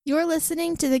You're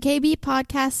listening to the KB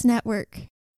Podcast Network.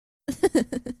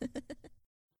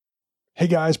 Hey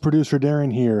guys, producer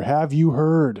Darren here. Have you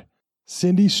heard?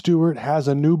 Cindy Stewart has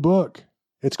a new book.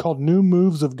 It's called New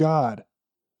Moves of God.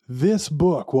 This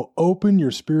book will open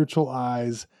your spiritual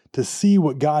eyes to see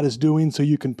what God is doing so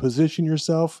you can position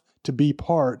yourself to be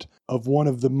part of one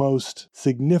of the most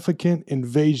significant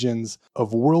invasions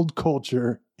of world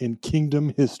culture in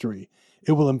kingdom history.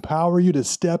 It will empower you to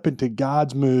step into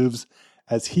God's moves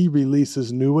as He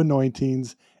releases new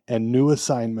anointings and new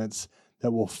assignments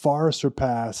that will far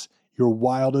surpass your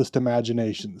wildest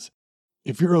imaginations.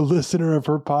 If you're a listener of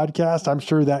her podcast, I'm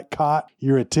sure that caught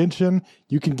your attention.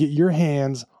 You can get your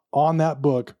hands on that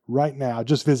book right now.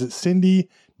 Just visit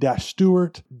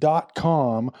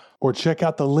cindy-stewart.com or check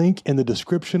out the link in the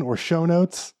description or show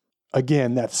notes.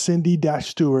 Again, that's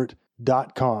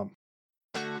cindy-stewart.com.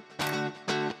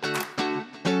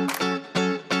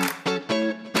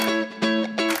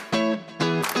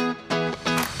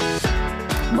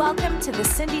 Welcome to the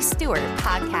Cindy Stewart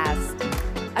Podcast,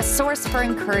 a source for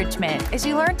encouragement as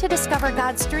you learn to discover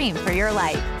God's dream for your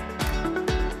life.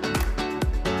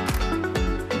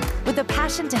 With a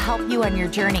passion to help you on your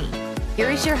journey,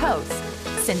 here is your host,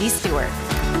 Cindy Stewart.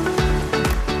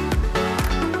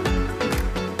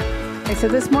 Okay, so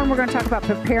this morning we're going to talk about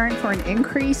preparing for an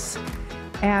increase,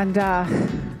 and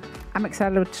I'm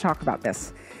excited to talk about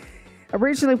this.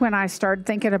 Originally, when I started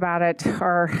thinking about it,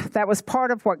 or that was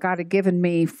part of what God had given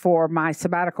me for my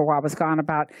sabbatical while I was gone,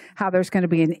 about how there's going to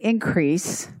be an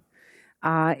increase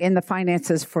in the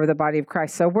finances for the body of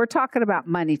Christ. So we're talking about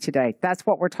money today. That's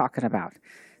what we're talking about.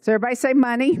 So everybody say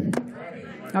money.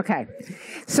 Okay.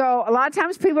 So a lot of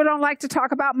times people don't like to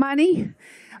talk about money,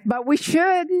 but we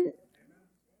shouldn't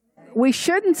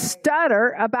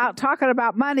stutter about talking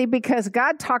about money, because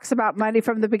God talks about money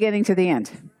from the beginning to the end.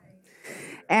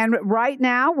 And right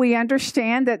now, we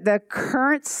understand that the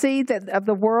currency of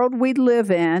the world we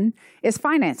live in is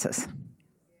finances.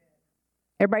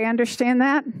 Everybody understand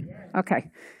that? Okay.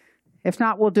 If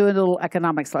not, we'll do a little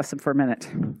economics lesson for a minute.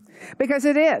 Because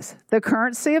it is. The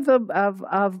currency of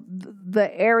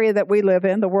the area that we live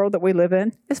in, the world that we live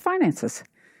in, is finances.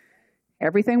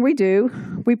 Everything we do,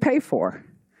 we pay for.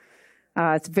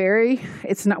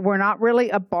 We're not really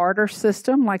a barter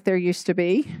system like there used to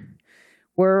be.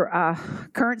 We're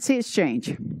currency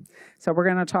exchange. So we're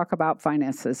going to talk about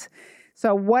finances.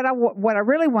 So what I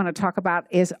really want to talk about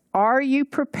is, are you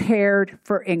prepared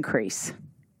for increase?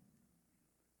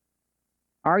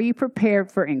 Are you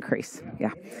prepared for increase?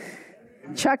 Yeah.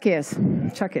 Chuck is.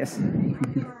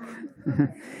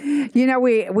 You know,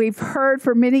 we've heard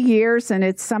for many years, and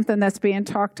it's something that's being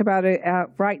talked about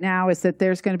right now, is that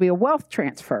there's going to be a wealth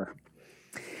transfer.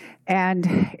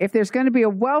 And if there's going to be a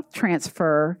wealth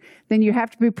transfer, then you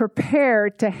have to be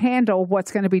prepared to handle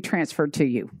what's going to be transferred to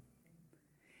you.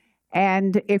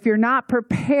 And if you're not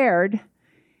prepared,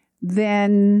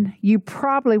 then you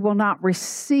probably will not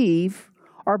receive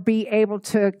or be able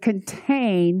to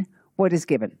contain what is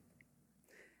given.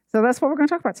 So that's what we're going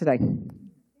to talk about today.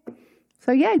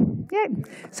 So yay.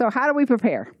 So how do we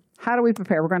prepare? How do we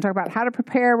prepare? We're going to talk about how to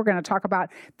prepare. We're going to talk about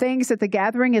things that the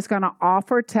gathering is going to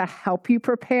offer to help you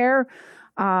prepare.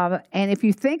 And if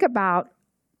you think about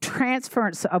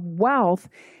transference of wealth,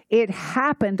 it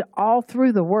happened all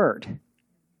through the Word.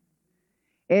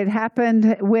 It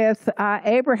happened with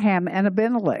Abraham and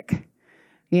Abimelech.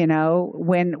 You know,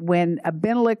 when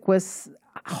Abimelech was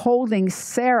holding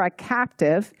Sarah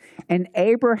captive and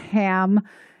Abraham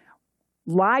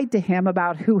lied to him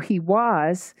about who he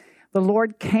was, the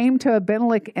Lord came to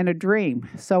Abimelech in a dream.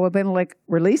 So Abimelech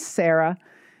released Sarah,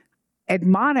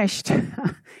 admonished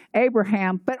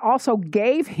Abraham, but also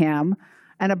gave him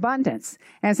an abundance.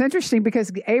 And it's interesting because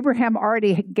Abraham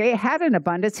already had an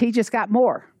abundance. He just got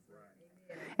more.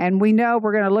 And we know,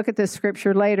 we're going to look at this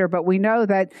scripture later, but we know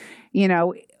that, you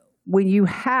know, when you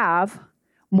have,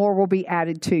 more will be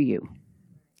added to you.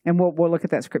 And we'll look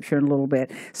at that scripture in a little bit.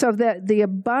 So the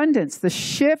abundance, the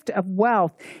shift of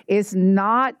wealth is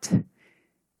not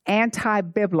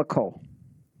anti-biblical.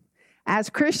 As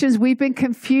Christians, we've been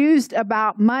confused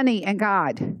about money and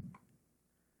God.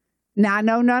 Now, I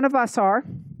know none of us are,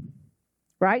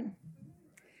 right?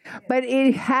 But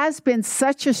it has been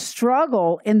such a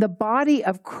struggle in the body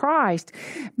of Christ,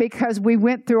 because we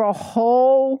went through a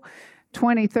whole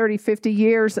 20, 30, 50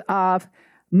 years of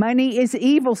money is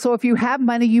evil, so if you have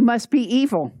money, you must be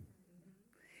evil.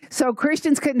 So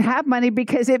Christians couldn't have money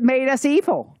because it made us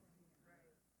evil.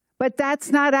 But that's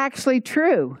not actually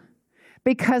true,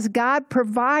 because God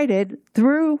provided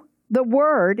through the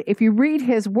Word, if you read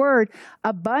His Word,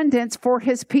 abundance for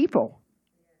His people.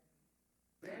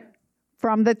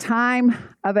 From the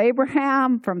time of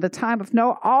Abraham, from the time of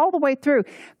Noah, all the way through,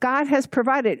 God has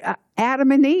provided.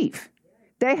 Adam and Eve,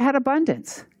 they had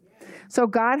abundance. So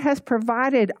God has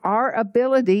provided our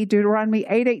ability. Deuteronomy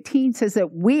 8:18 says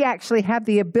that we actually have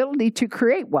the ability to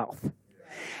create wealth.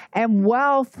 And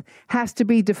wealth has to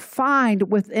be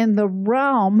defined within the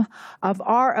realm of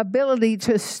our ability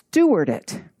to steward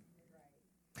it.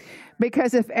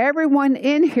 Because if everyone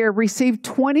in here received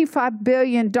 $25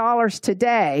 billion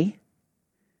today,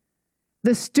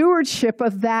 the stewardship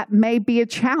of that may be a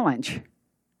challenge.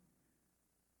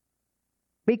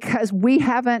 Because we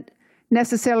haven't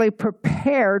necessarily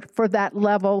prepared for that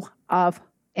level of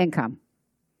income.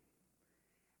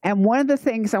 And one of the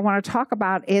things I want to talk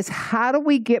about is how do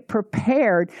we get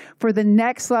prepared for the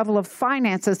next level of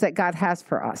finances that God has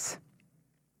for us?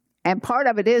 And part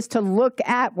of it is to look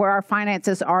at where our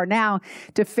finances are now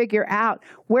to figure out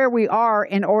where we are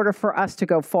in order for us to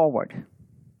go forward.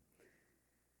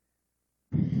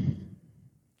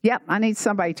 Yep, I need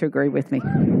somebody to agree with me.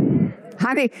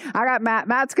 I got Matt.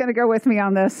 Matt's going to go with me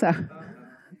on this.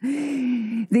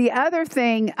 The other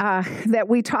thing that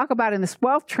we talk about in this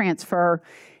wealth transfer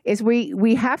is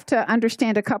we have to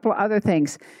understand a couple of other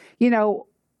things. You know,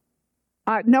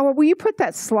 Noah, will you put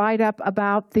that slide up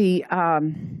about the...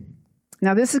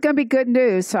 Now, this is going to be good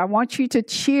news, so I want you to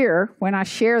cheer when I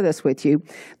share this with you.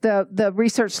 The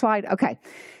research slide. Okay.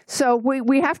 So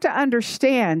we have to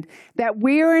understand that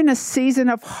we're in a season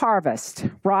of harvest,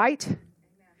 right?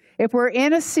 If we're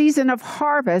in a season of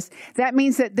harvest, that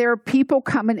means that there are people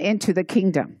coming into the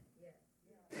kingdom.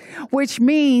 Which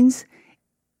means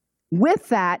with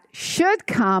that should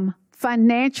come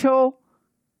financial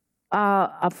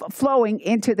flowing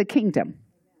into the kingdom.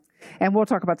 And we'll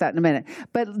talk about that in a minute.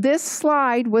 But this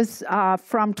slide was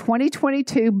from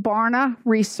 2022 Barna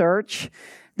Research.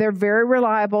 They're very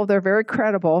reliable. They're very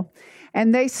credible.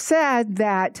 And they said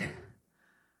that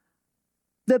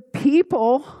the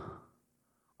people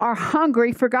are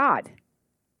hungry for God.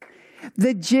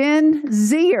 The Gen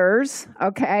Zers,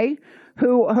 okay,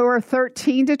 who are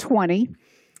 13 to 20,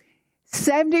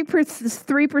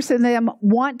 73% of them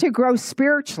want to grow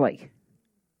spiritually.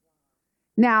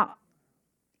 Now,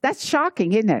 that's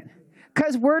shocking, isn't it?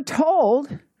 Because we're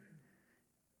told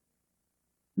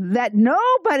that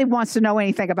nobody wants to know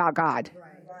anything about God.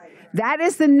 That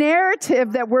is the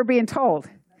narrative that we're being told.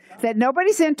 That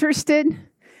nobody's interested,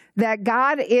 that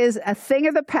God is a thing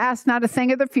of the past, not a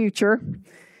thing of the future,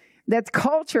 that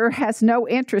culture has no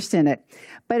interest in it.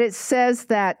 But it says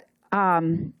that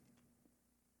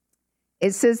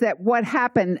what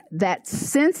happened, that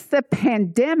since the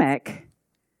pandemic,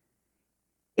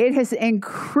 it has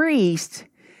increased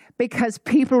because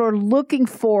people are looking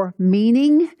for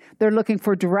meaning, they're looking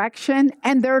for direction,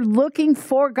 and they're looking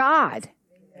for God.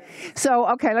 So,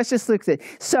 okay, let's just look at it.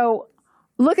 So,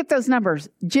 look at those numbers.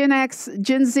 Gen X,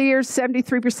 Gen Zers,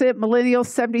 73%, Millennials,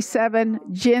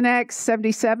 77%, Gen X,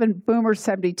 77%, Boomers,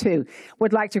 72%,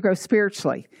 would like to grow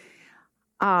spiritually.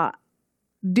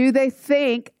 Do they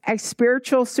think a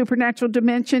spiritual, supernatural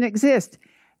dimension exists?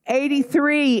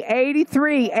 83,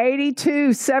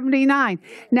 82, 79.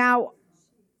 Now,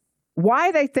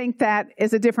 why they think that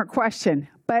is a different question.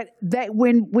 But that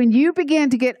when you begin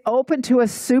to get open to a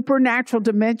supernatural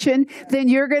dimension, then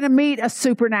you're going to meet a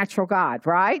supernatural God,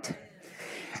 right?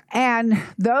 And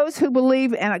those who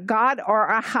believe in a God or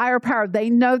a higher power, they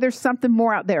know there's something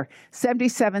more out there.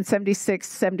 77, 76,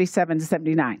 77,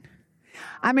 79.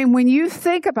 I mean, when you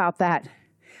think about that,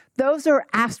 those are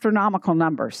astronomical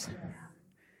numbers.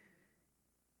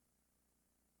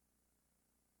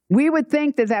 We would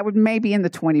think that would maybe in the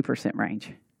 20%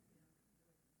 range.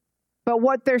 But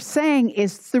what they're saying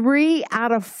is 3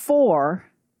 out of 4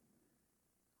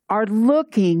 are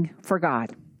looking for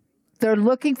God. They're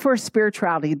looking for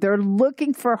spirituality. They're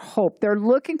looking for hope. They're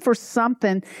looking for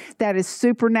something that is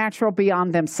supernatural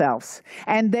beyond themselves.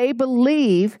 And they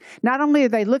believe, not only are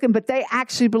they looking, but they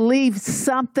actually believe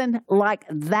something like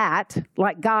that,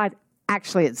 like God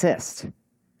actually exists.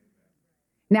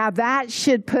 Now that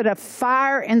should put a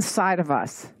fire inside of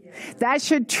us. That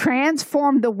should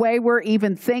transform the way we're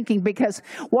even thinking, because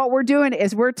what we're doing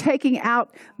is we're taking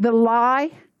out the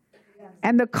lie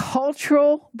and the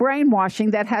cultural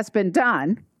brainwashing that has been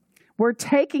done. We're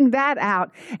taking that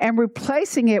out and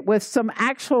replacing it with some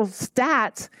actual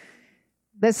stats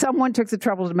that someone took the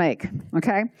trouble to make,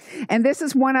 okay? And this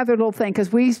is one other little thing,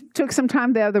 because we took some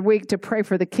time the other week to pray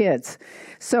for the kids.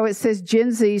 So it says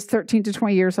Gen Z's 13 to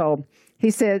 20 years old. He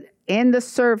said, in the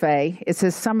survey, it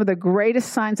says some of the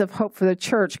greatest signs of hope for the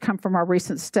church come from our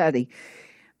recent study.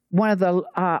 One of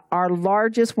our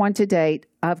largest one to date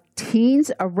of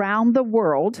teens around the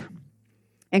world,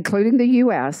 including the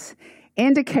U.S.,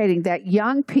 indicating that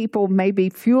young people may be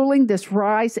fueling this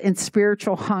rise in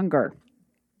spiritual hunger.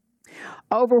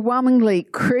 Overwhelmingly,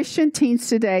 Christian teens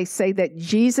today say that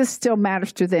Jesus still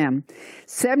matters to them.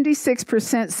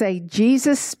 76% say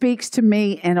Jesus speaks to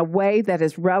me in a way that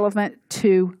is relevant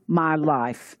to my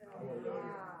life.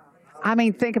 I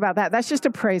mean, think about that. That's just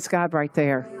a praise God right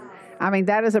there. I mean,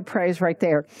 that is a praise right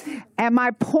there. And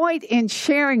my point in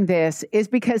sharing this is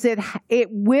because it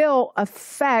will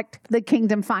affect the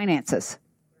kingdom finances.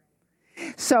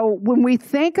 So when we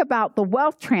think about the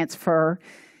wealth transfer,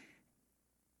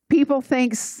 people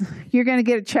think you're going to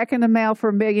get a check in the mail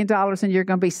for $1 million and you're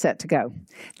going to be set to go.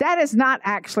 That is not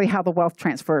actually how the wealth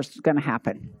transfer is going to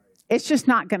happen. It's just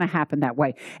not going to happen that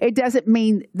way. It doesn't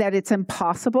mean that it's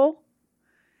impossible.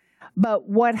 But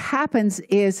what happens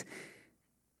is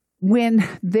when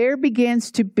there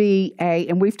begins to be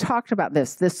and we've talked about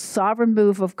this sovereign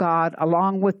move of God,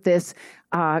 along with this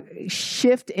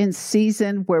shift in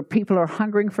season where people are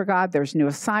hungering for God, there's new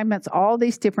assignments, all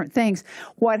these different things.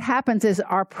 What happens is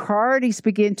our priorities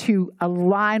begin to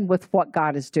align with what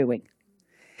God is doing.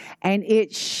 And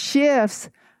it shifts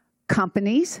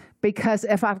companies, because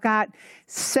if I've got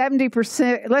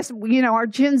 70%, our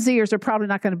Gen Zers are probably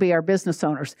not going to be our business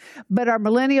owners, but our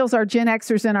millennials, our Gen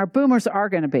Xers, and our boomers are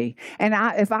going to be. And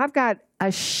if I've got a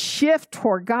shift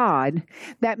toward God,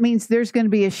 that means there's going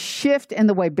to be a shift in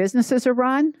the way businesses are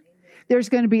run. There's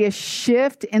going to be a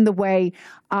shift in the way,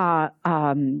 what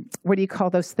do you call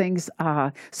those things?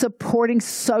 Supporting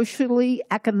socially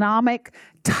economic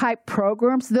type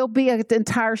programs. There'll be an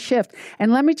entire shift.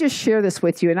 And let me just share this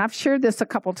with you. And I've shared this a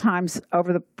couple times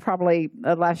over probably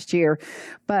last year,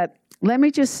 but let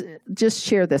me just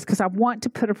share this because I want to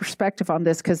put a perspective on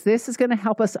this, because this is going to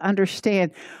help us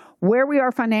understand where we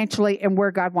are financially and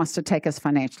where God wants to take us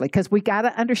financially, because we got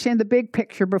to understand the big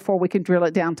picture before we can drill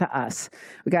it down to us.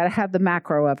 We got to have the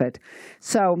macro of it.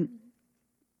 So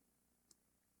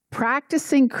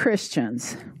practicing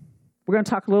Christians, we're going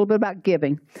to talk a little bit about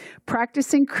giving.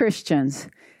 Practicing Christians,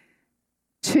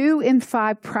 2 in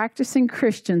 5 practicing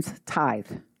Christians tithe.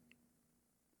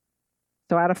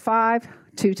 So out of 5,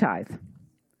 2 tithe.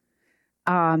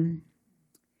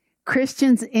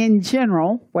 Christians in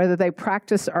general, whether they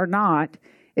practice or not,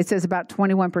 it says about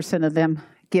 21% of them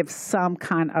give some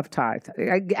kind of tithe.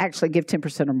 Actually give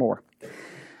 10% or more.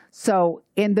 So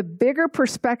in the bigger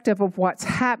perspective of what's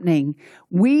happening,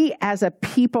 we as a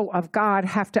people of God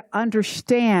have to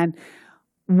understand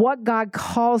what God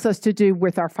calls us to do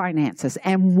with our finances.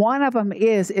 And one of them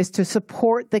is to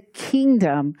support the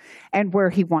kingdom and where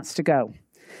he wants to go.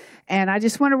 And I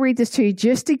just want to read this to you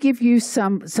just to give you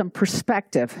some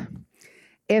perspective.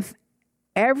 If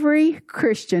every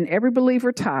Christian, every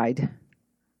believer tithe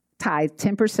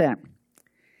 10%,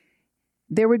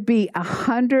 there would be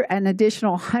an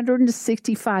additional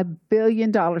 $165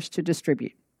 billion to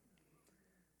distribute.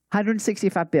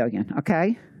 $165 billion,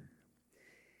 okay?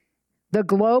 The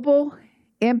global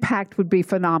impact would be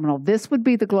phenomenal. This would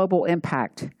be the global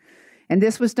impact. And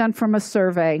this was done from a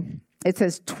survey. It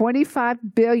says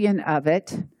 25 billion of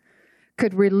it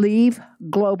could relieve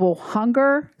global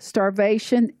hunger,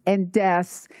 starvation, and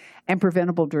deaths and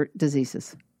preventable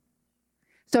diseases.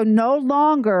 So no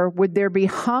longer would there be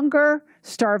hunger,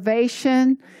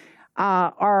 starvation,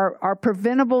 or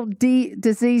preventable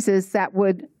diseases that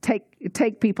would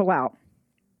take people out.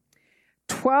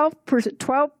 12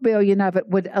 billion of it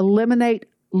would eliminate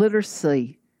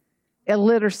illiteracy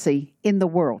in the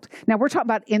world. Now we're talking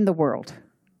about in the world.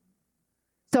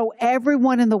 So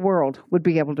everyone in the world would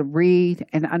be able to read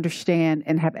and understand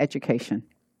and have education.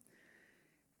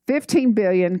 15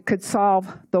 billion could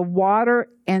solve the water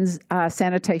and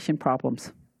sanitation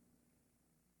problems.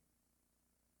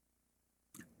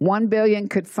 1 billion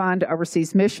could fund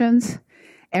overseas missions,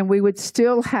 and we would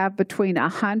still have between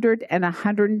 100 and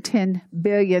 110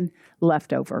 billion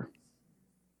left over.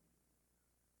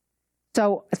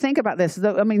 So think about this.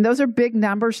 I mean, those are big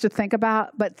numbers to think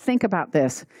about, but think about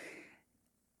this.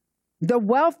 The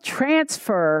wealth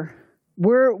transfer,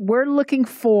 we're looking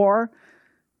for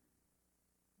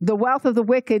the wealth of the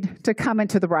wicked to come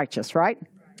into the righteous, right?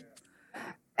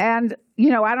 And,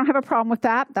 I don't have a problem with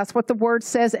that. That's what the word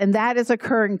says, and that is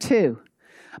occurring too.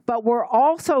 But we're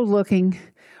also looking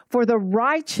for the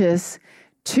righteous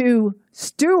to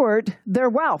steward their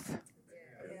wealth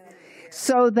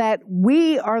so that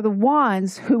we are the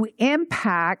ones who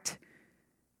impact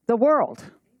the world.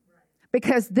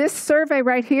 Because this survey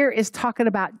right here is talking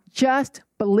about just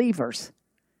believers.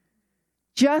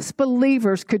 Just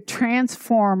believers could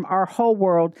transform our whole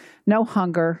world. No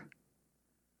hunger,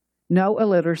 no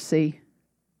illiteracy,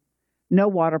 no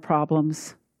water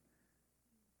problems.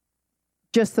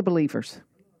 Just the believers.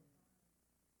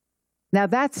 Now,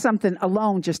 that's something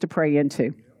alone just to pray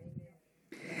into.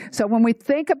 So when we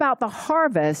think about the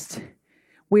harvest,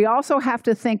 we also have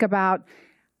to think about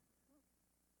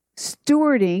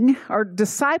stewarding or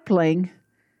discipling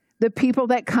the people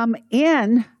that come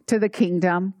in to the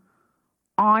kingdom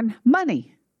on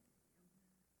money.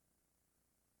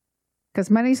 Because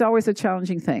money is always a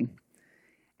challenging thing.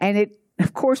 And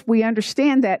of course, we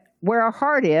understand that where our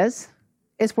heart is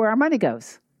where our money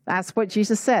goes. That's what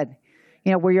Jesus said.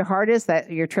 You know, where your heart is,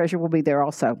 that your treasure will be there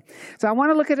also. So I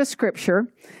want to look at a scripture,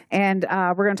 and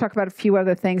we're going to talk about a few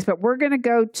other things, but we're going to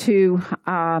go to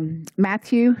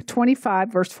Matthew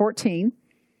 25, verse 14.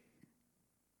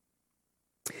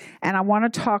 And I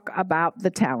want to talk about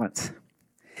the talents.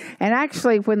 And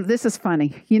actually, this is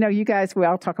funny. You know, you guys, we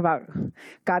all talk about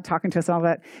God talking to us and all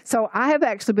that. So I have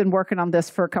actually been working on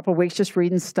this for a couple of weeks, just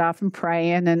reading stuff and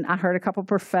praying. And I heard a couple of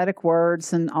prophetic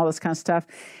words and all this kind of stuff.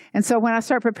 And so when I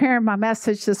started preparing my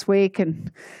message this week,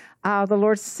 and the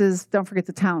Lord says, don't forget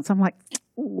the talents. I'm like,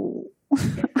 ooh.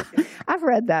 I've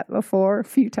read that before a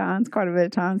few times, quite a bit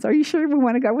of times. Are you sure we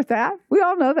want to go with that? We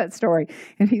all know that story.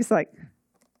 And he's like,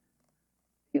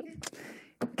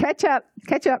 catch up.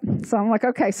 So I'm like,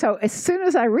 okay. So as soon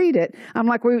as I read it, I'm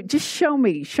like, well, just show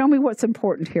me what's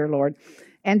important here, Lord.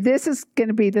 And this is going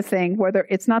to be the thing, whether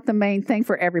it's not the main thing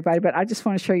for everybody, but I just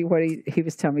want to show you what he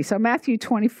was telling me. So Matthew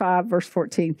 25, verse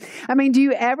 14. I mean, do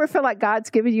you ever feel like God's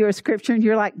giving you a scripture and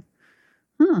you're like,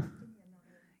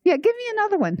 yeah, give me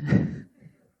another one.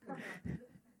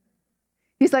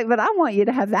 He's like, but I want you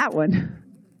to have that one.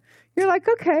 You're like,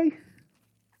 okay.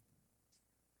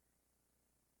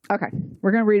 Okay,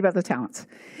 we're going to read about the talents.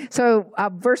 So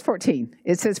verse 14,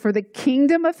 it says, for the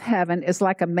kingdom of heaven is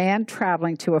like a man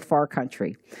traveling to a far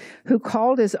country who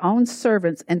called his own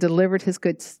servants and delivered his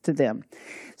goods to them.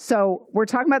 So we're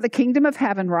talking about the kingdom of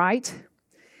heaven, right?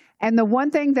 And the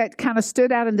one thing that kind of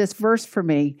stood out in this verse for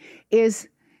me is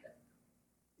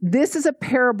this is a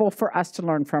parable for us to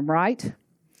learn from, right?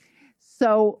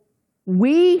 So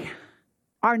we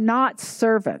are not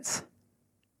servants.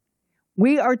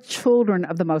 We are children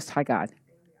of the Most High God.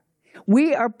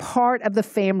 We are part of the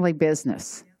family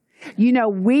business. You know,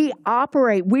 we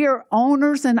are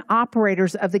owners and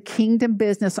operators of the kingdom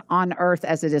business on earth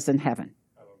as it is in heaven.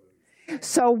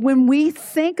 So when we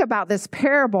think about this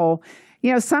parable,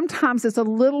 you know, sometimes it's a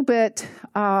little bit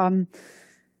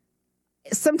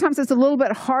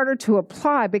harder to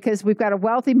apply because we've got a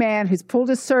wealthy man who's pulled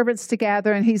his servants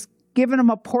together and he's given them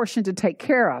a portion to take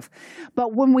care of.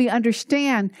 But when we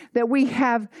understand that we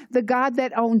have the God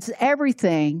that owns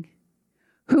everything,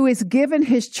 who has given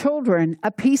his children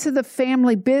a piece of the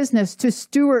family business to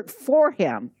steward for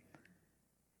him,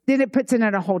 then it puts it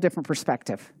in a whole different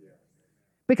perspective.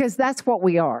 Because that's what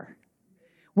we are.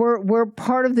 We're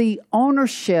part of the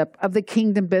ownership of the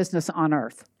kingdom business on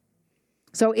earth.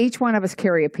 So each one of us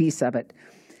carry a piece of it.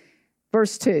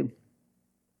 Verse 2.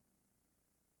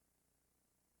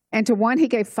 And to one he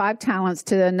gave 5 talents,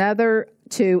 to another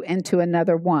 2, and to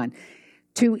another 1.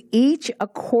 To each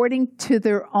according to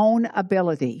their own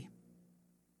ability.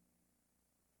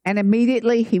 And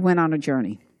immediately he went on a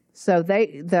journey. So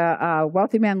the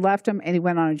wealthy man left him and he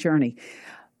went on a journey.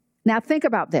 Now think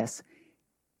about this.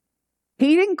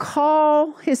 He didn't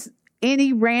call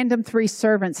any random 3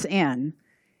 servants in.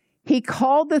 He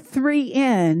called the 3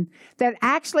 in that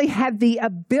actually had the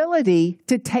ability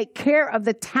to take care of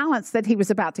the talents that he was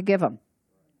about to give them.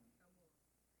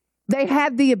 They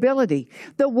had the ability.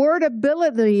 The word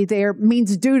ability there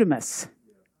means dunamis.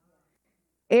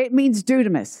 It means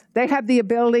dunamis. They have the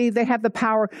ability, they have the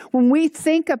power. When we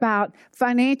think about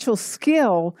financial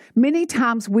skill, many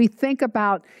times we think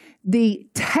about the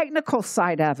technical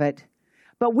side of it.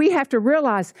 But we have to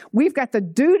realize we've got the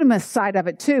dunamis side of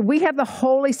it too. We have the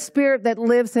Holy Spirit that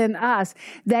lives in us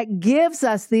that gives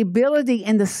us the ability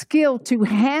and the skill to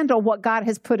handle what God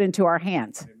has put into our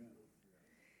hands.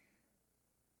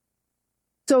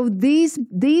 So these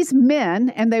men,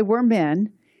 and they were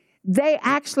men, they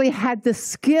actually had the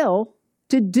skill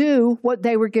to do what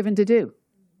they were given to do.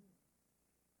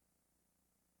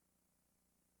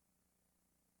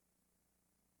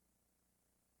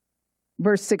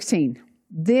 Verse 16.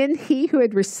 Then he who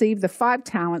had received the 5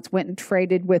 talents went and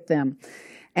traded with them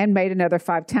and made another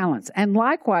 5 talents. And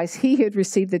likewise, he who had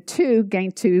received the 2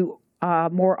 gained 2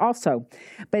 more also.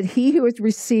 But he who had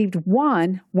received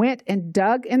 1 went and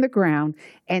dug in the ground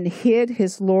and hid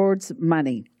his Lord's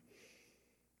money.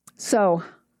 So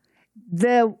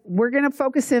we're going to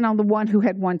focus in on the one who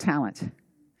had 1 talent.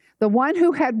 The one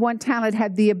who had 1 talent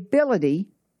had the ability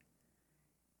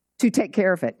to take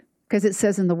care of it because it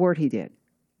says in the word he did.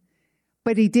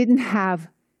 But he didn't have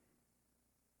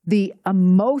the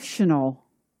emotional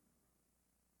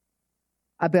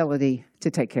ability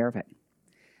to take care of it.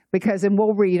 Because, and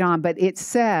we'll read on, but it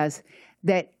says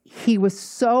that he was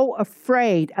so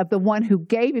afraid of the one who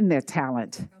gave him the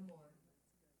talent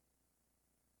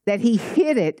that he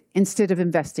hid it instead of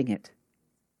investing it.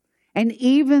 And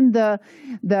even the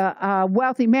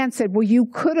wealthy man said, well, you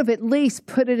could have at least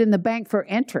put it in the bank for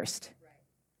interest.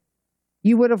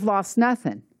 You would have lost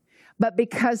nothing. But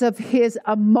because of his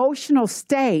emotional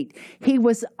state, he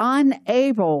was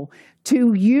unable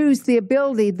to use the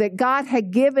ability that God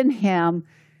had given him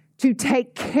to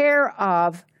take care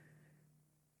of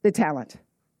the talent.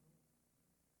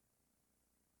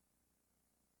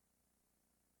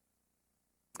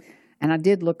 And I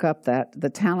did look up that the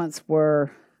talents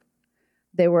were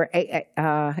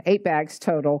 8 bags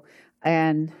total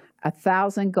and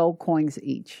 1,000 gold coins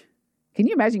each. Can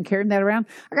you imagine carrying that around?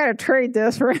 I got to trade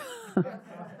this around.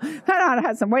 I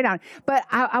had some weight on it. But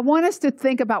I want us to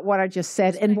think about what I just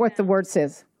said and what the word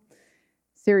says.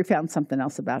 Siri found something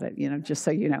else about it, just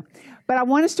so you know. But I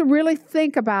want us to really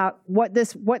think about what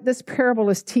this parable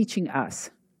is teaching us.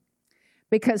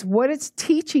 Because what it's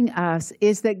teaching us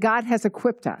is that God has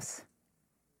equipped us.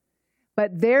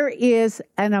 But there is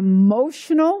an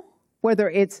emotional, whether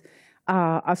it's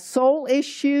a soul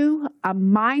issue, a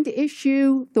mind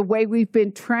issue, the way we've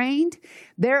been trained,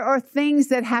 there are things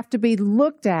that have to be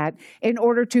looked at in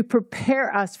order to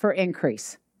prepare us for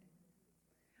increase.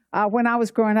 When I was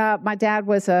growing up, my dad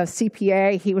was a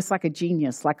CPA. He was like a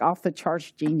genius, like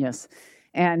off-the-charts genius.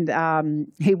 And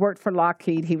he worked for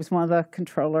Lockheed. He was one of the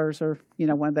controllers or,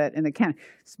 one of that in the county.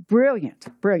 It's brilliant.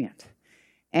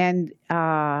 And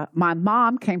my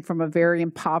mom came from a very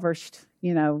impoverished,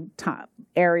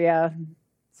 area, et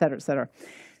cetera, et cetera.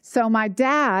 So my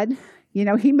dad,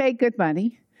 he made good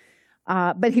money,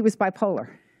 but he was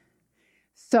bipolar.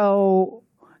 So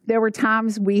there were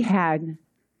times we had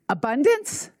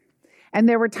abundance, and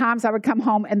there were times I would come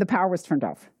home and the power was turned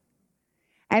off.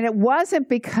 And it wasn't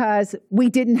because we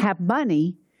didn't have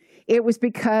money. It was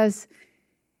because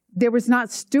there was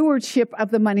not stewardship of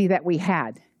the money that we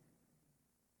had.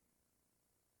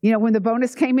 When the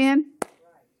bonus came in,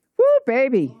 woo,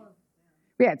 baby.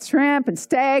 We had shrimp and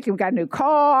steak, and we got a new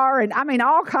car, and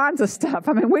all kinds of stuff.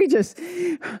 And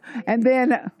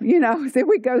then, then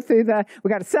we go through we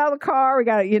got to sell the car. We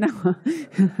got to,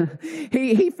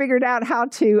 he figured out how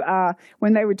to,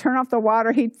 when they would turn off the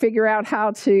water, he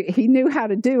knew how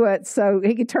to do it so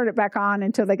he could turn it back on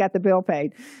until they got the bill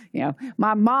paid.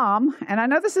 My mom, and I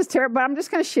know this is terrible, but I'm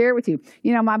just going to share with you.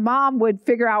 My mom would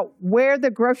figure out where the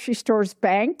grocery stores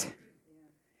banked,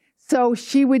 so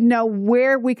she would know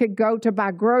where we could go to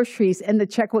buy groceries, and the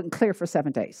check wouldn't clear for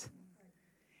 7 days.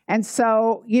 And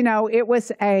so, it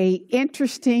was a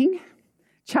interesting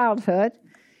childhood.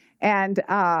 And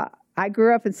I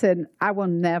grew up and said, I will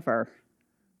never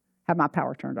have my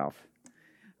power turned off.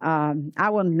 I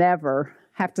will never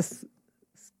have to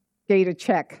skate a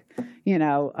check,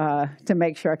 to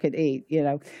make sure I could eat,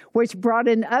 which brought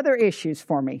in other issues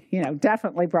for me,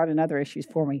 definitely brought in other issues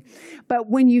for me. But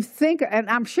when you think, and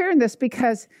I'm sharing this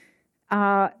because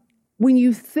when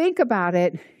you think about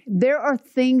it, there are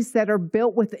things that are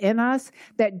built within us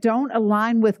that don't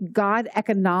align with God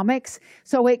economics.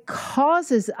 So it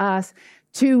causes us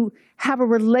to have a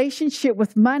relationship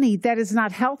with money that is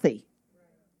not healthy.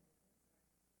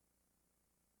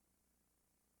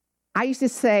 I used to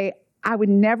say I would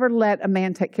never let a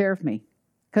man take care of me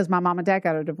because my mom and dad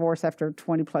got a divorce after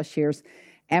 20 plus years.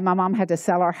 And my mom had to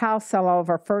sell our house, sell all of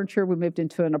our furniture. We moved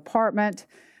into an apartment.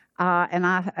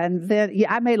 And then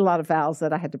I made a lot of vows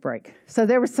that I had to break. So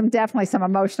there was definitely some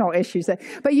emotional issues.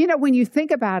 But when you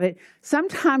think about it,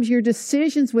 sometimes your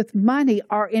decisions with money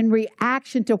are in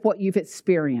reaction to what you've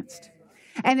experienced.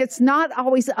 And it's not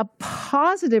always a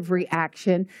positive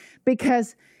reaction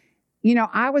because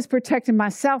I was protecting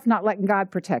myself, not letting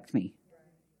God protect me.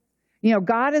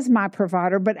 God is my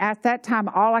provider, but at that time,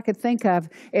 all I could think of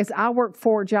is I worked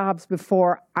 4 jobs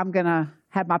before I'm going to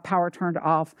have my power turned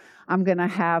off. I'm going to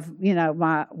have,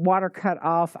 my water cut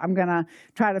off. I'm going to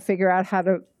try to figure out how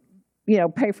to,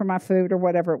 pay for my food or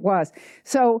whatever it was.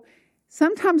 So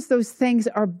sometimes those things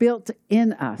are built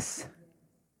in us.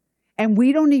 And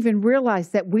we don't even realize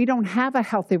that we don't have a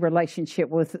healthy relationship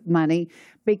with money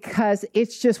because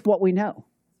it's just what we know.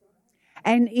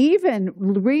 And even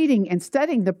reading and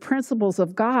studying the principles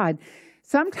of God,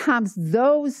 sometimes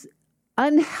those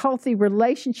unhealthy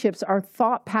relationships or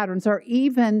thought patterns or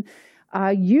even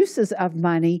uses of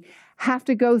money have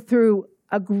to go through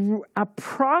a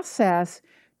process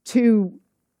to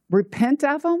repent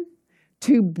of them,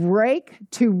 to break,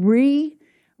 to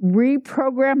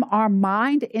reprogram our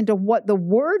mind into what the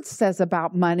Word says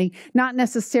about money, not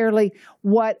necessarily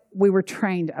what we were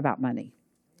trained about money.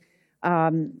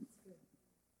 Yeah.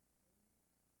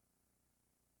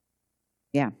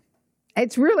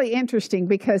 It's really interesting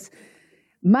because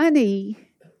money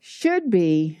should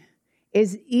be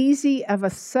as easy of a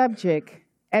subject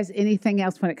as anything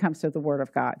else when it comes to the Word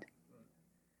of God.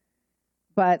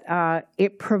 But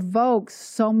it provokes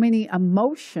so many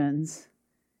emotions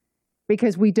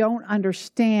because we don't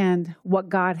understand what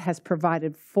God has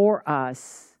provided for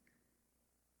us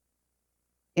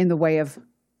in the way of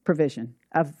provision,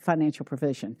 of financial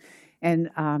provision. And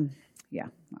yeah,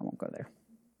 I won't go there.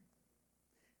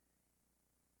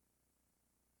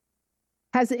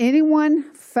 Has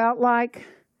anyone felt like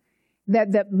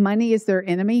that money is their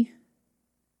enemy?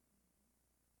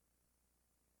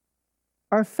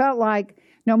 Or felt like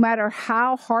no matter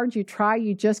how hard you try,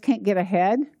 you just can't get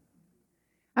ahead?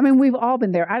 I mean, we've all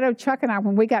been there. I know Chuck and I,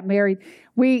 when we got married,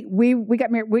 we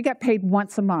got paid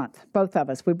once a month, both of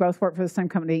us. We both worked for the same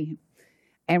company,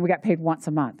 and we got paid once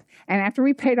a month. And after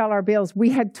we paid all our bills, we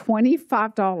had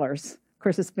 $25. Of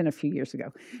course, it's been a few years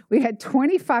ago. We had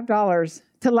 $25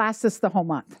 to last us the whole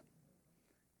month.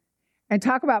 And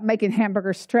talk about making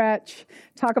hamburgers stretch.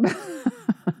 Talk about,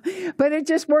 but it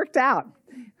just worked out.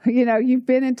 You know, you've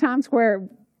been in times where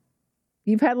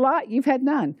you've had a lot, you've had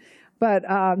none. But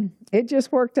it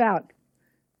just worked out.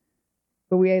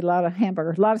 But we ate a lot of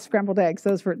hamburgers, a lot of scrambled eggs.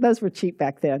 Those were cheap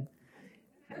back then.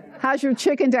 How's your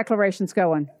chicken declarations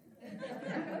going?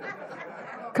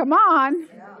 Come on,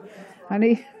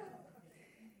 honey.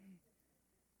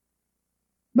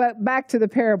 But back to the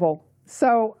parable.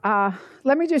 So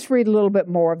let me just read a little bit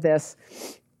more of this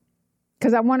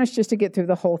because I want us just to get through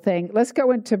the whole thing. Let's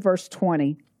go into verse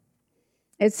 20.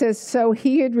 It says, so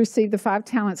he had received the 5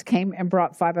 talents, came and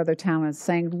brought 5 other talents,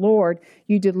 saying, Lord,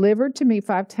 you delivered to me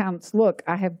 5 talents. Look,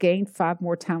 I have gained 5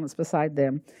 more talents beside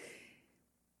them.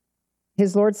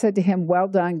 His Lord said to him, well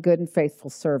done, good and faithful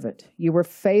servant. You were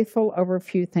faithful over a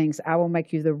few things. I will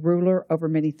make you the ruler over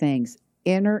many things.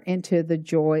 Enter into the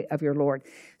joy of your Lord.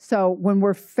 So when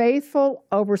we're faithful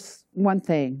over one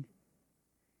thing,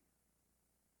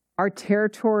 our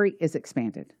territory is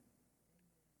expanded.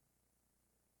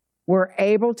 We're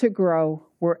able to grow.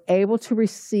 We're able to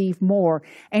receive more.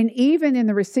 And even in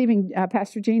the receiving,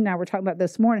 Pastor Gene and I were talking about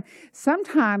this morning,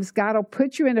 sometimes God will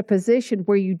put you in a position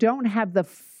where you don't have the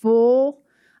full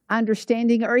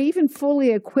understanding or even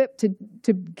fully equipped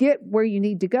to get where you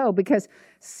need to go because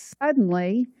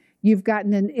suddenly you've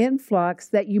gotten an influx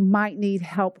that you might need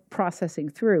help processing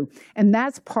through. And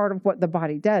that's part of what the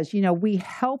body does. You know, we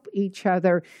help each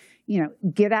other, you know,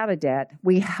 get out of debt.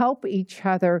 We help each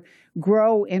other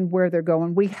grow in where they're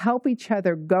going. We help each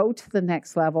other go to the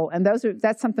next level. And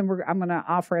that's something I'm going to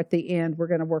offer at the end. We're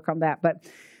going to work on that. But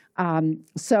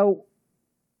so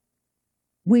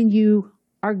when you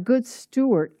are a good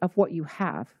steward of what you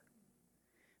have,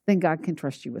 then God can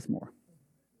trust you with more.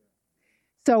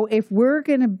 So if we're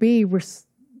going to be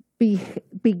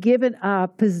given a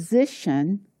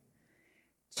position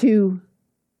to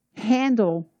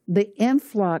handle the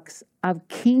influx of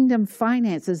kingdom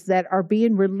finances that are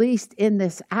being released in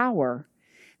this hour,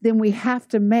 then we have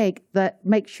to make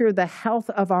sure the health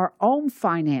of our own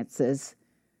finances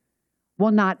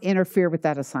will not interfere with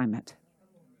that assignment.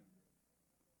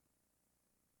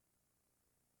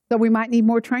 So we might need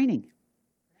more training.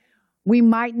 We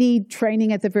might need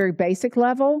training at the very basic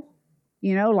level,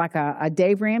 you know, like a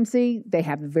Dave Ramsey. They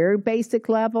have a very basic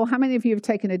level. How many of you have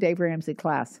taken a Dave Ramsey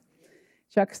class?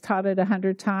 Chuck's taught it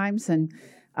 100 times.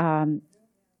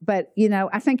 But, you know,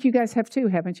 I think you guys have too,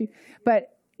 haven't you?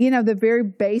 But, you know, the very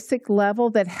basic level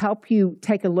that help you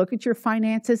take a look at your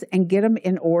finances and get them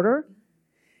in order.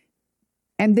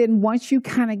 And then once you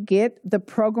kind of get the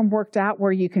program worked out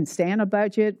where you can stay on a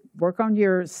budget, work on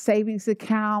your savings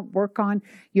account, work on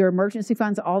your emergency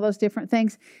funds, all those different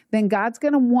things, then God's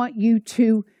going to want you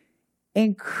to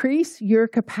increase your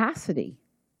capacity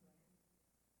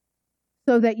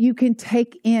so that you can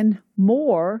take in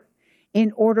more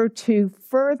in order to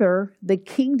further the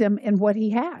kingdom in what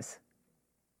He has.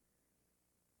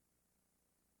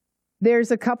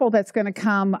 There's a couple that's going to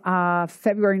come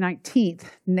February 19th,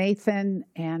 Nathan,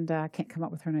 and I can't come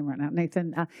up with her name right now,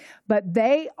 Nathan. But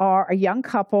they are a young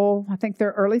couple. I think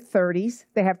they're early 30s.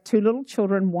 They have 2 little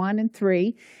children, 1 and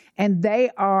 3, and they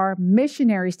are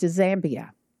missionaries to Zambia.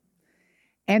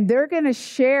 And they're going to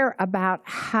share about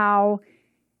how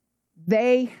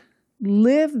they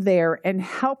live there and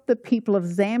help the people of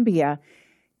Zambia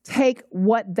take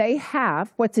what they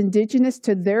have, what's indigenous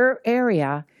to their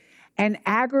area, and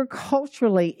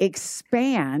agriculturally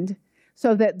expand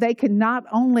so that they can not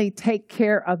only take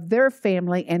care of their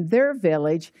family and their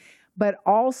village, but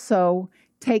also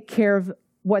take care of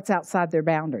what's outside their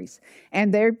boundaries.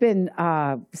 And they've been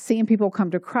seeing people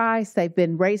come to Christ. They've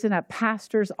been raising up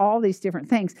pastors, all these different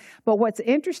things. But what's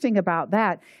interesting about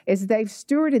that is they've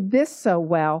stewarded this so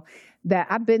well that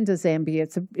I've been to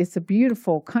Zambia. It's a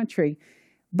beautiful country.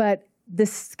 But the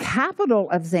capital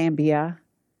of Zambia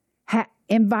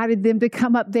invited them to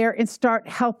come up there and start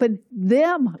helping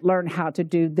them learn how to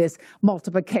do this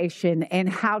multiplication and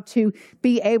how to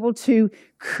be able to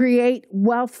create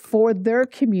wealth for their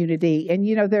community. And,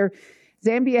 you know,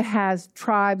 Zambia has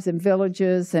tribes and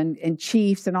villages and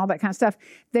chiefs and all that kind of stuff.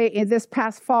 In this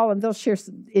past fall, and they'll share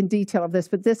in detail of this,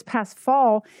 but this past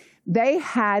fall, they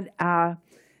had a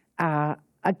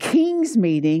king's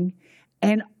meeting,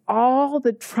 and all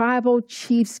the tribal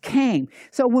chiefs came.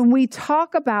 So when we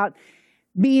talk about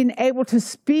being able to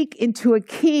speak into a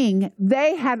king,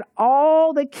 they had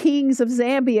all the kings of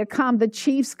Zambia come, the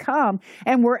chiefs come,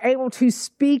 and were able to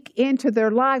speak into their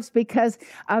lives because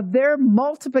of their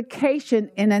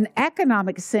multiplication in an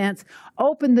economic sense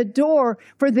opened the door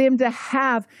for them to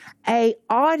have an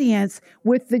audience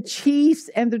with the chiefs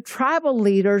and the tribal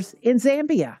leaders in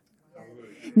Zambia.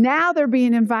 Now they're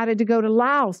being invited to go to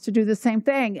Laos to do the same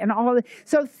thing.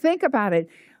 So think about it.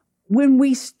 When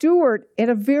we steward at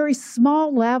a very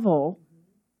small level,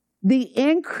 the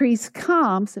increase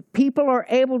comes. People are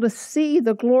able to see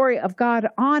the glory of God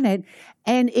on it,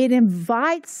 and it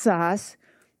invites us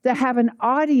to have an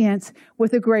audience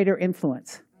with a greater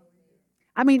influence.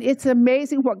 I mean, it's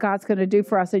amazing what God's going to do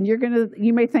for us. And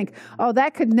you may think, oh,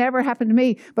 that could never happen to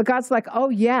me. But God's like, oh,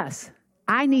 yes,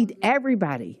 I need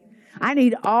everybody. I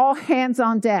need all hands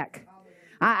on deck.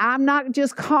 I'm not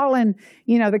just calling,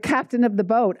 the captain of the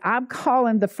boat. I'm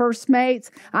calling the first mates.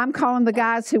 I'm calling the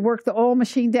guys who work the oil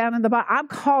machine down in the bottom. I'm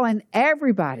calling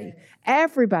everybody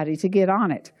to get on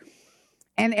it.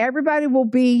 And everybody will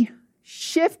be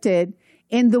shifted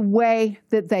in the way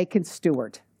that they can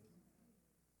steward.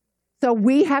 So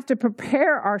we have to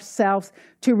prepare ourselves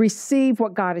to receive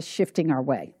what God is shifting our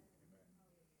way.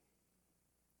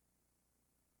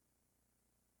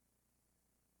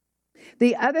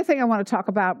 The other thing I want to talk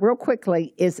about real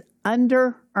quickly is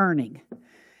under-earning.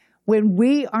 When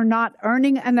we are not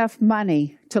earning enough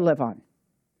money to live on.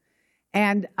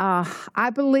 And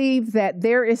I believe that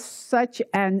there is such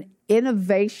an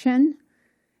innovation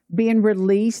being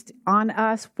released on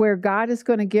us where God is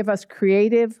going to give us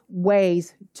creative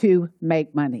ways to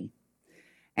make money.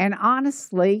 And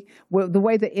honestly, the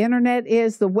way the internet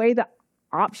is, the way the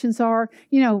options are,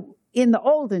 in the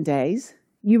olden days,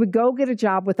 you would go get a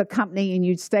job with a company and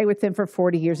you'd stay with them for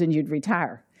 40 years and you'd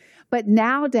retire. But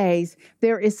nowadays,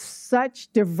 there is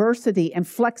such diversity and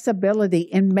flexibility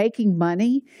in making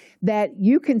money that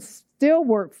you can still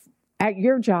work at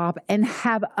your job and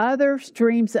have other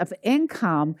streams of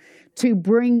income to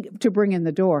bring in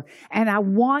the door. And I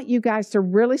want you guys to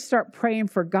really start praying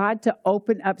for God to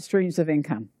open up streams of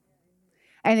income.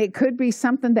 And it could be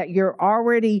something that you're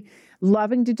already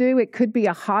loving to do. It could be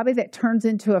a hobby that turns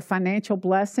into a financial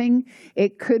blessing.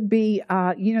 It could be,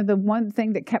 the one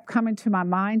thing that kept coming to my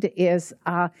mind is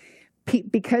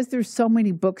because there's so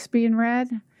many books being read,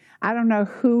 I don't know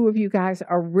who of you guys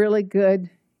are really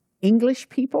good English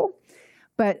people,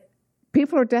 but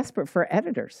people are desperate for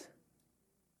editors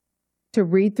to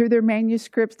read through their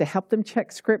manuscripts, to help them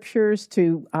check scriptures,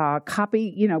 to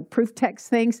copy, proof text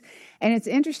things. And it's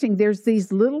interesting, there's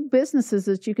these little businesses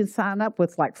that you can sign up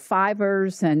with, like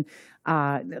Fivers, and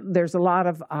there's a lot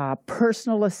of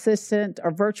personal assistant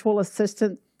or virtual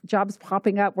assistant jobs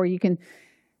popping up where you can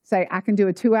say, I can do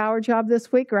a 2-hour job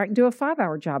this week, or I can do a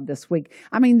 5-hour job this week.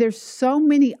 I mean, there's so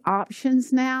many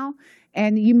options now.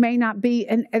 And you may not be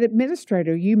an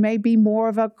administrator. You may be more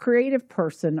of a creative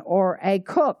person or a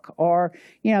cook or,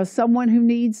 someone who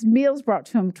needs meals brought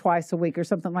to them twice a week or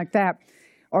something like that.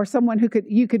 Or someone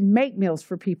you could make meals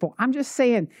for people. I'm just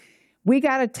saying, we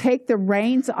got to take the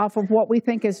reins off of what we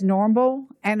think is normal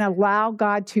and allow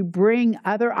God to bring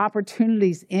other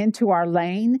opportunities into our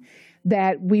lane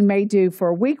that we may do for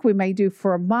a week, we may do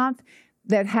for a month,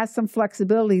 that has some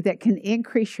flexibility that can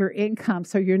increase your income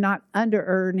so you're not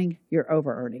under-earning, you're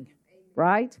over-earning,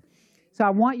 right? So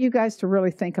I want you guys to really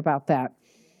think about that.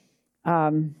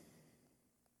 I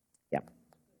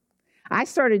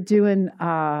started doing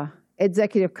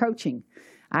executive coaching.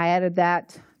 I added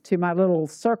that to my little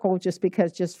circle just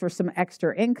for some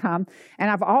extra income.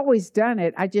 And I've always done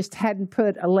it. I just hadn't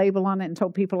put a label on it and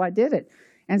told people I did it.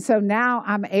 And so now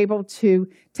I'm able to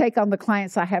take on the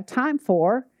clients I have time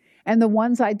for. And the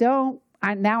ones I don't,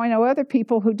 I know other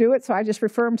people who do it, so I just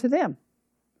refer them to them.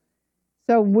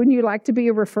 So wouldn't you like to be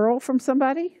a referral from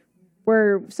somebody?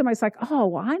 where somebody's like, oh,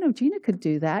 well, I know Gina could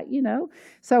do that, you know.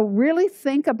 So really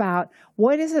think about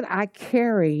what is it I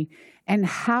carry and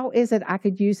how is it I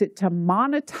could use it to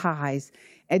monetize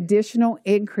additional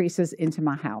increases into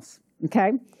my house,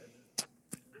 okay?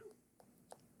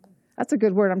 That's a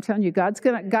good word. I'm telling you, God's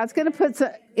gonna put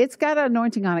it's got an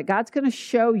anointing on it. God's gonna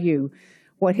show you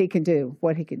what he can do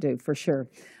for sure.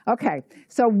 Okay,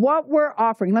 so what we're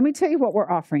offering, let me tell you what we're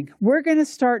offering. We're gonna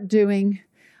start doing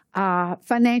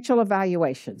financial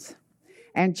evaluations.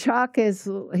 And Chuck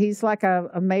he's like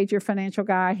a major financial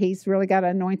guy. He's really got an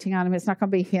anointing on him. It's not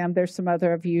gonna be him. There's some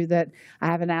other of you that I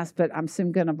haven't asked, but I'm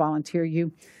soon gonna volunteer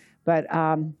you. But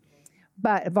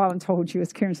voluntold you,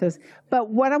 as Karen says. But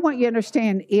what I want you to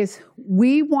understand is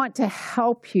we want to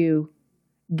help you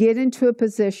get into a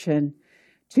position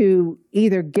to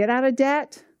either get out of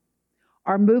debt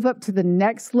or move up to the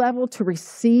next level to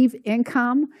receive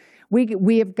income.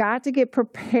 We have got to get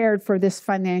prepared for this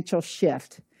financial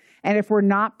shift. And if we're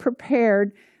not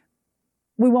prepared,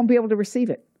 we won't be able to receive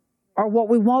it. Or what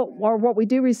we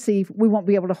do receive, we won't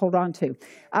be able to hold on to.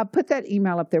 Put that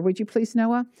email up there, would you please,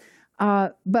 Noah?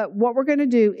 But what we're going to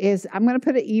do is I'm going to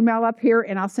put an email up here,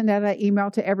 and I'll send out an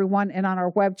email to everyone and on our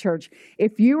web church.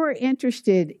 If you are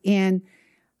interested in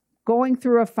going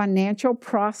through a financial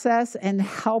process and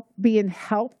being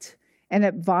helped and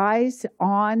advised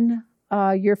on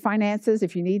your finances,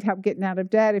 if you need help getting out of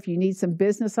debt, if you need some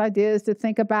business ideas to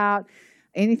think about,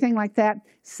 anything like that,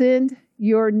 send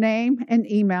your name and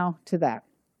email to that.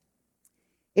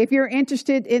 If you're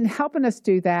interested in helping us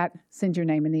do that, send your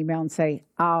name and email and say,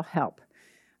 I'll help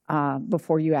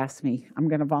before you ask me. I'm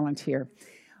going to volunteer.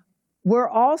 We're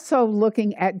also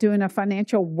looking at doing a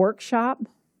financial workshop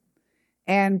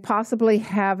and possibly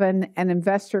having an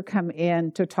investor come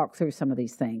in to talk through some of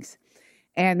these things.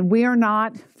 And we are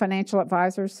not financial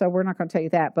advisors, so we're not going to tell you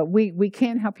that. But we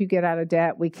can help you get out of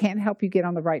debt. We can help you get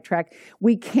on the right track.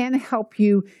 We can help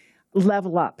you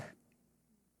level up.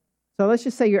 So let's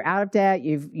just say you're out of debt,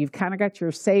 you've kind of got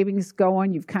your savings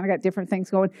going, you've kind of got different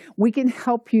things going. We can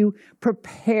help you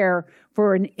prepare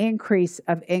for an increase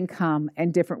of income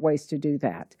and different ways to do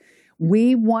that.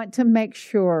 We want to make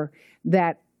sure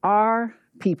that our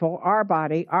people, our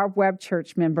body, our web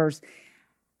church members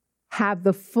have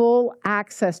the full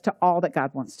access to all that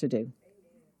God wants to do.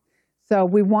 So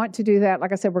we want to do that.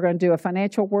 Like I said, we're going to do a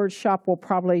financial workshop. We'll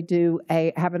probably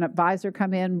have an advisor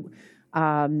come in.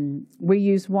 We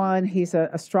use one. He's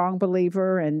a strong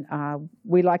believer, and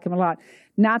we like him a lot.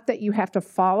 Not that you have to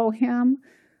follow him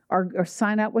or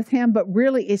sign up with him, but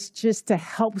really it's just to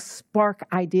help spark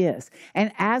ideas.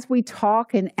 And as we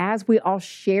talk and as we all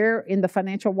share in the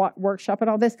financial workshop and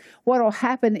all this, what will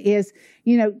happen is,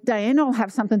 Diana will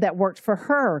have something that worked for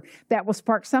her. That will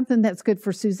spark something that's good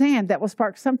for Suzanne. That will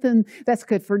spark something that's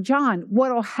good for John.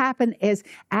 What will happen is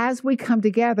as we come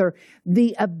together,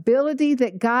 the ability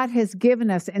that God has given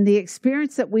us and the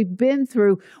experience that we've been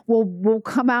through will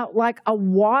come out like a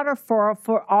waterfall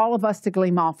for all of us to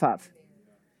glean off of.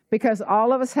 Because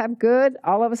all of us have good,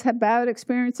 all of us have bad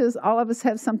experiences, all of us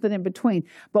have something in between.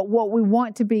 But what we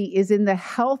want to be is in the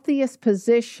healthiest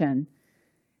position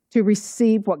to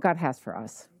receive what God has for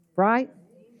us, right?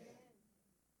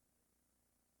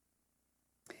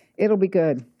 It'll be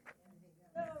good.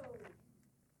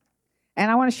 And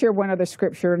I want to share one other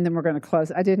scripture, and then we're going to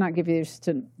close. I did not give you this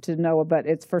to Noah, but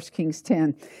it's 1 Kings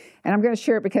 10. And I'm going to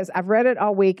share it because I've read it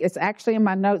all week. It's actually in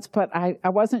my notes, but I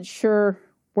wasn't sure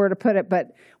where to put it.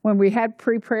 But when we had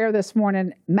pre-prayer this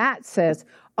morning, Matt says,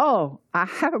 oh, I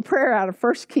have a prayer out of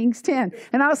 1 Kings 10.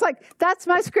 And I was like, that's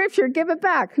my scripture. Give it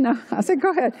back. No, I said,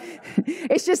 go ahead.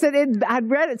 It's just that I'd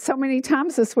read it so many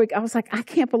times this week. I was like, I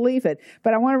can't believe it.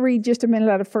 But I want to read just a minute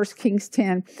out of 1 Kings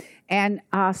 10. And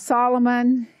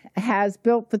Solomon has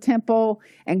built the temple,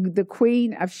 and the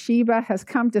Queen of Sheba has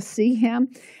come to see him.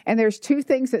 And there's two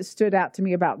things that stood out to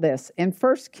me about this. In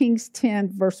 1 Kings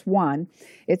 10, verse 1,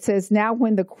 it says, now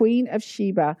when the Queen of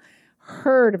Sheba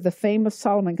heard of the fame of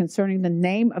Solomon concerning the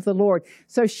name of the Lord.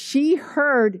 So she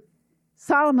heard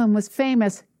Solomon was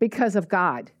famous because of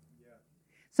God.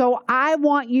 So I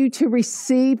want you to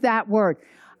receive that word.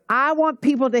 I want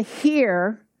people to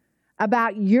hear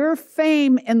about your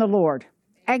fame in the Lord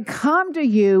and come to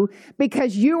you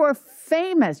because you are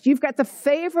famous. You've got the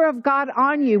favor of God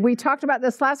on you. We talked about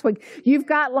this last week. You've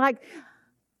got like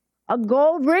a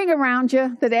gold ring around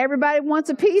you that everybody wants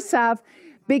a piece of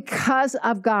because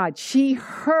of God. She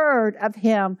heard of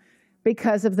him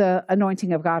because of the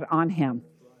anointing of God on him.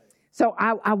 So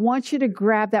I want you to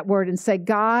grab that word and say,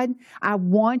 God, I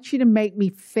want you to make me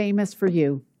famous for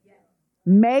you.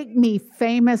 Make me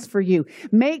famous for you.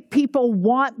 Make people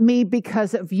want me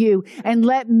because of you. And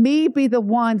let me be the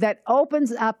one that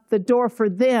opens up the door for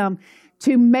them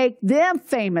to make them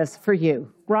famous for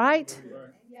you. Right?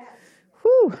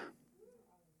 Whew.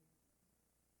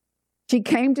 She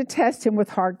came to test him with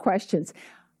hard questions.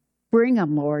 Bring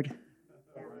them, Lord.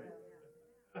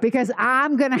 Because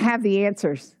I'm going to have the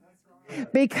answers.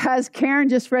 Because Karen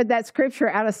just read that scripture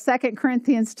out of 2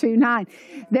 Corinthians 2:9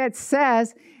 that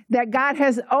says that God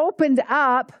has opened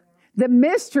up the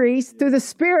mysteries through the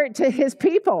Spirit to his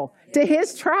people, to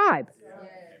his tribe.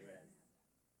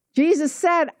 Jesus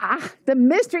said, the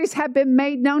mysteries have been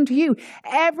made known to you.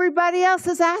 Everybody else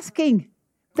is asking.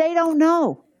 They don't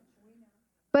know.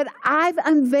 But I've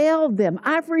unveiled them.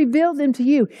 I've revealed them to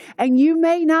you. And you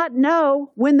may not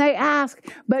know when they ask,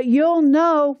 but you'll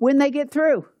know when they get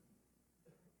through.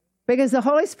 Because the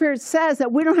Holy Spirit says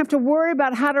that we don't have to worry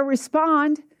about how to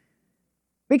respond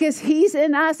because he's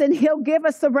in us and he'll give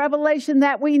us the revelation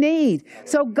that we need.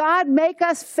 So God, make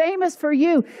us famous for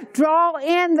you. Draw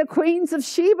in the queens of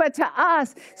Sheba to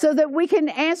us so that we can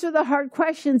answer the hard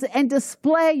questions and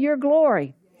display your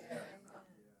glory.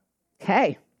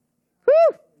 Okay.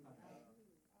 Woo!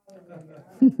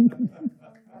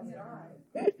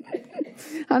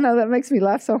 I know that makes me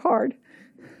laugh so hard.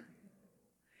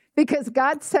 Because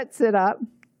God sets it up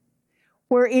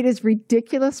where it is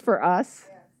ridiculous for us,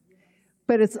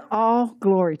 but it's all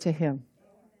glory to him.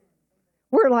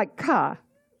 We're like, how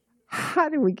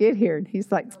did we get here? And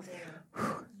he's like,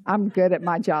 I'm good at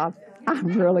my job. I'm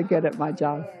really good at my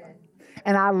job.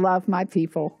 And I love my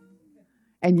people.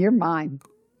 And you're mine.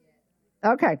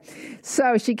 Okay,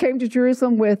 so she came to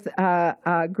Jerusalem with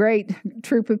a great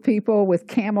troop of people with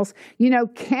camels. You know,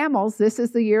 camels, this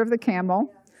is the year of the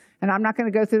camel. And I'm not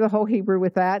going to go through the whole Hebrew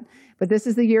with that, but this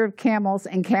is the year of camels,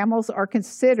 and camels are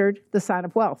considered the sign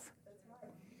of wealth.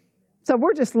 So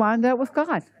we're just lined up with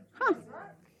God.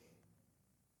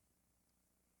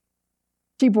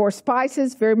 She bore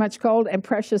spices, very much gold, and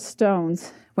precious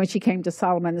stones when she came to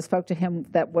Solomon and spoke to him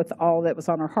that with all that was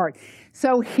on her heart.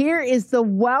 So here is the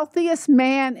wealthiest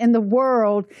man in the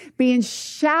world being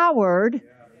showered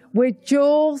with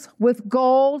jewels, with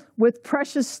gold, with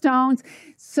precious stones.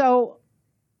 So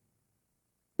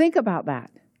think about that.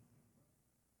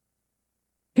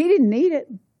 He didn't need it.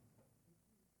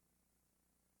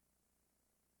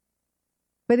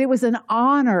 But it was an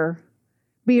honor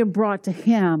being brought to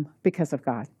him because of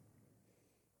God.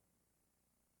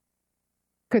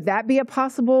 Could that be a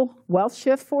possible wealth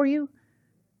shift for you?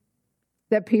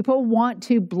 That people want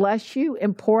to bless you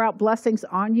and pour out blessings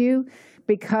on you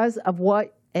because of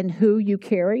what and who you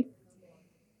carry?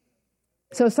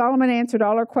 So Solomon answered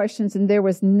all her questions, and there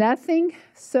was nothing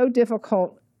so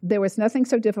difficult. There was nothing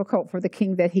so difficult for the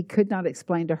king that he could not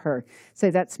explain to her. Say,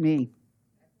 that's me.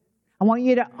 I want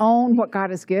you to own what God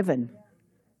has given.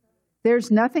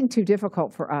 There's nothing too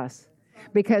difficult for us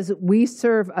because we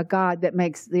serve a God that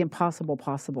makes the impossible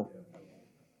possible.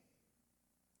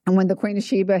 And when the Queen of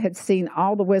Sheba had seen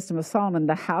all the wisdom of Solomon,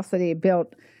 the house that he had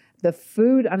built, the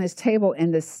food on his table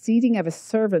and the seating of his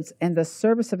servants and the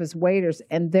service of his waiters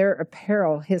and their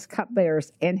apparel, his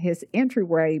cupbearers and his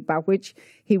entryway by which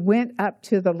he went up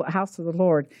to the house of the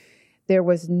Lord, there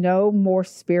was no more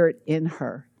spirit in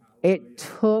her. It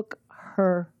took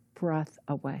her breath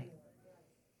away.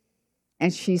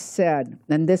 And she said,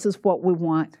 and this is what we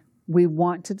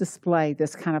want to display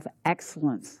this kind of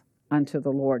excellence unto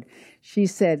the Lord. She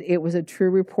said, it was a true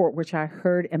report which I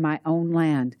heard in my own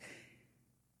land.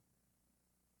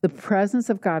 The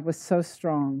presence of God was so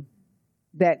strong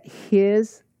that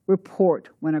his report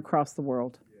went across the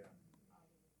world.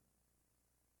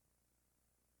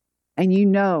 And you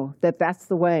know that that's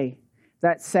the way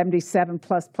that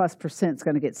 77+% is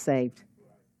going to get saved.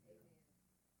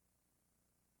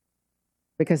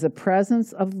 Because the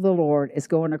presence of the Lord is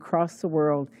going across the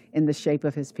world in the shape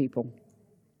of his people.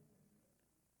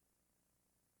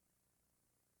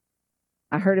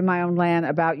 I heard in my own land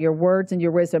about your words and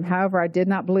your wisdom. However, I did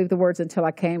not believe the words until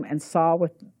I came and saw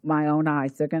with my own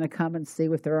eyes. They're going to come and see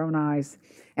with their own eyes.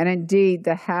 And indeed,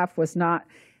 the half was not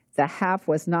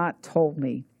told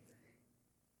me.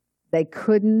 They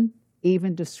couldn't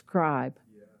even describe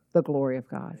the glory of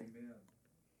God.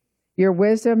 Your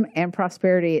wisdom and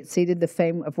prosperity exceeded the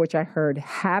fame of which I heard.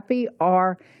 Happy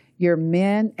are your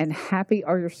men and happy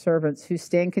are your servants who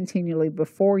stand continually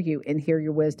before you and hear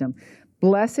your wisdom.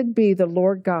 Blessed be the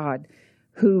Lord God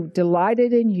who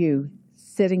delighted in you,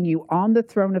 setting you on the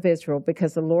throne of Israel,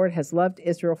 because the Lord has loved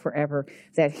Israel forever,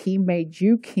 that he made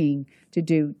you king to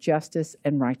do justice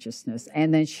and righteousness.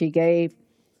 And then she gave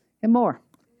him more.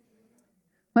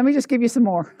 Let me just give you some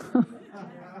more.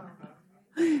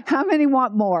 How many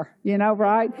want more?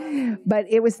 Right? But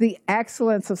it was the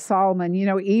excellence of Solomon.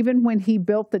 Even when he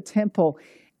built the temple,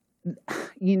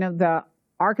 the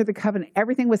Ark of the Covenant,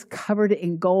 everything was covered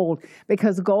in gold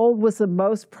because gold was the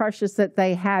most precious that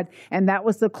they had. And that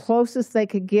was the closest they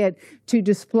could get to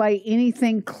display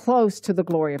anything close to the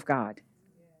glory of God.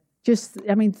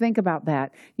 Think about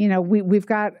that.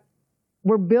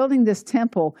 We're building this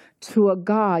temple to a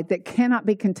God that cannot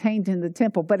be contained in the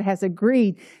temple, but has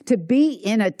agreed to be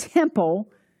in a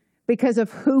temple because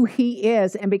of who he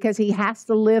is and because he has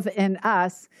to live in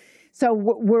us. So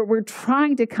we're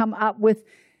trying to come up with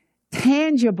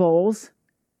tangibles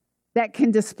that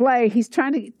can display,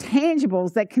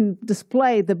 tangibles that can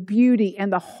display the beauty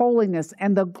and the holiness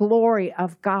and the glory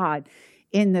of God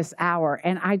in this hour.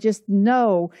 And I just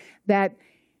know that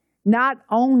not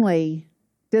only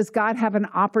does God have an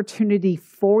opportunity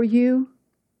for you,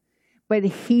 but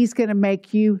he's going to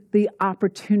make you the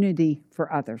opportunity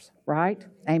for others, right?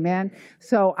 Amen.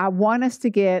 So I want us to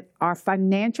get our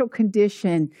financial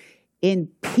condition in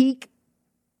peak,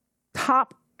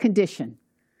 top condition,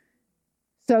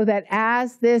 so that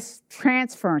as this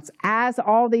transference, as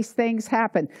all these things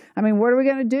happen, what are we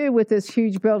going to do with this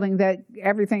huge building that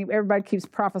everybody keeps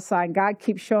prophesying? God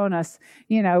keeps showing us,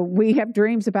 we have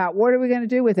dreams about. What are we going to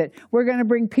do with it? We're going to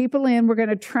bring people in. We're going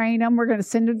to train them. We're going to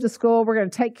send them to school. We're going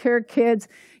to take care of kids.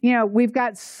 We've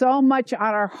got so much on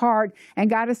our heart, and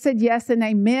God has said yes and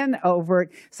amen over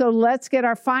it. So let's get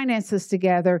our finances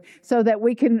together so that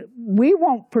we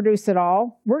won't produce it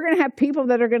all. We're going to have people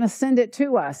that are going to send it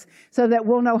to us so that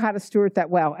we'll know how to steward that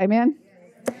well. Amen?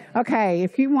 Okay,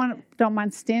 if you don't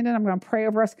mind standing, I'm going to pray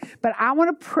over us. But I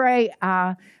want to pray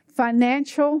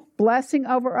financial blessing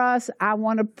over us. I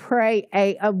want to pray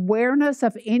a awareness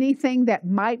of anything that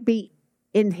might be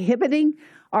inhibiting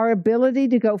our ability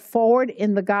to go forward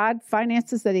in the God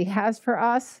finances that he has for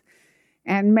us.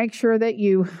 And make sure that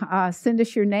you send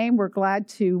us your name. We're glad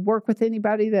to work with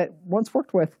anybody that wants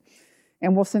worked with.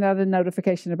 And we'll send out a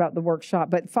notification about the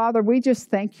workshop. But Father, we just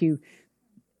thank you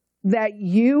that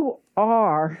you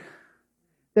are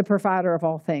the provider of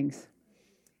all things.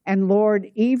 And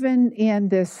Lord, even in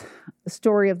this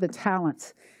story of the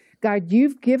talents, God,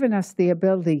 you've given us the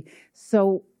ability.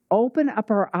 So open up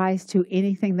our eyes to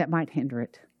anything that might hinder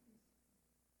it.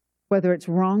 Whether it's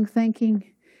wrong thinking,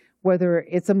 whether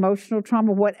it's emotional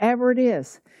trauma, whatever it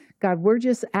is. God, we're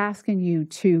just asking you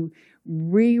to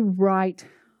rewrite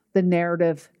the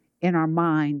narrative in our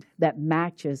mind that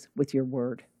matches with your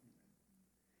word.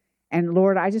 And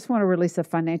Lord, I just want to release a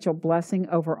financial blessing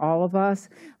over all of us.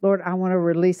 Lord, I want to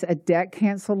release a debt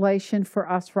cancellation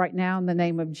for us right now in the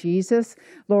name of Jesus.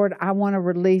 Lord, I want to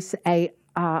release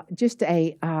just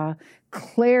a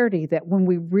clarity that when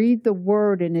we read the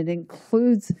word and it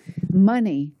includes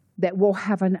money, that we'll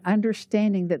have an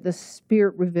understanding that the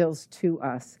Spirit reveals to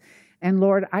us. And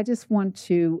Lord, I just want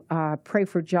to pray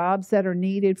for jobs that are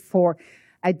needed, for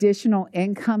additional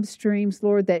income streams,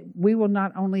 Lord, that we will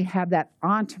not only have that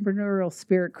entrepreneurial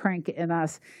spirit crank in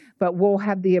us, but we'll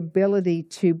have the ability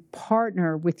to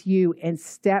partner with you and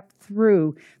step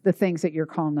through the things that you're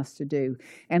calling us to do.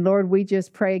 And Lord, we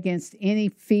just pray against any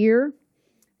fear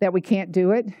that we can't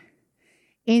do it,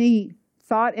 any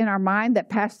thought in our mind that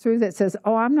passed through that says,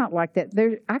 oh, I'm not like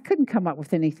that. I couldn't come up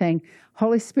with anything.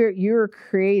 Holy Spirit, you're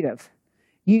creative.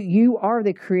 You are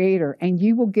the creator, and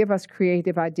you will give us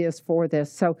creative ideas for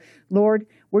this. So, Lord,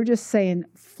 we're just saying,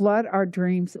 flood our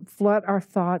dreams, flood our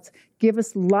thoughts, give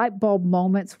us light bulb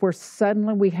moments where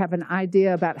suddenly we have an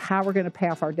idea about how we're going to pay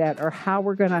off our debt, or how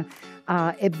we're going to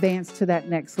advance to that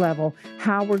next level,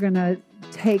 how we're going to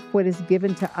take what is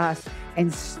given to us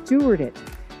and steward it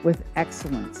with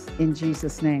excellence. In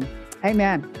Jesus' name,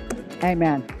 amen.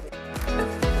 Amen.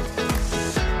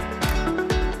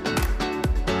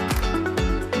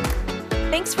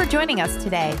 Thanks for joining us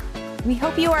today. We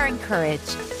hope you are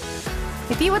encouraged.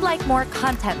 If you would like more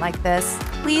content like this,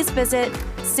 please visit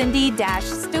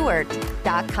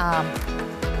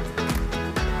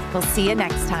cindy-stewart.com. We'll see you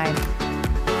next time.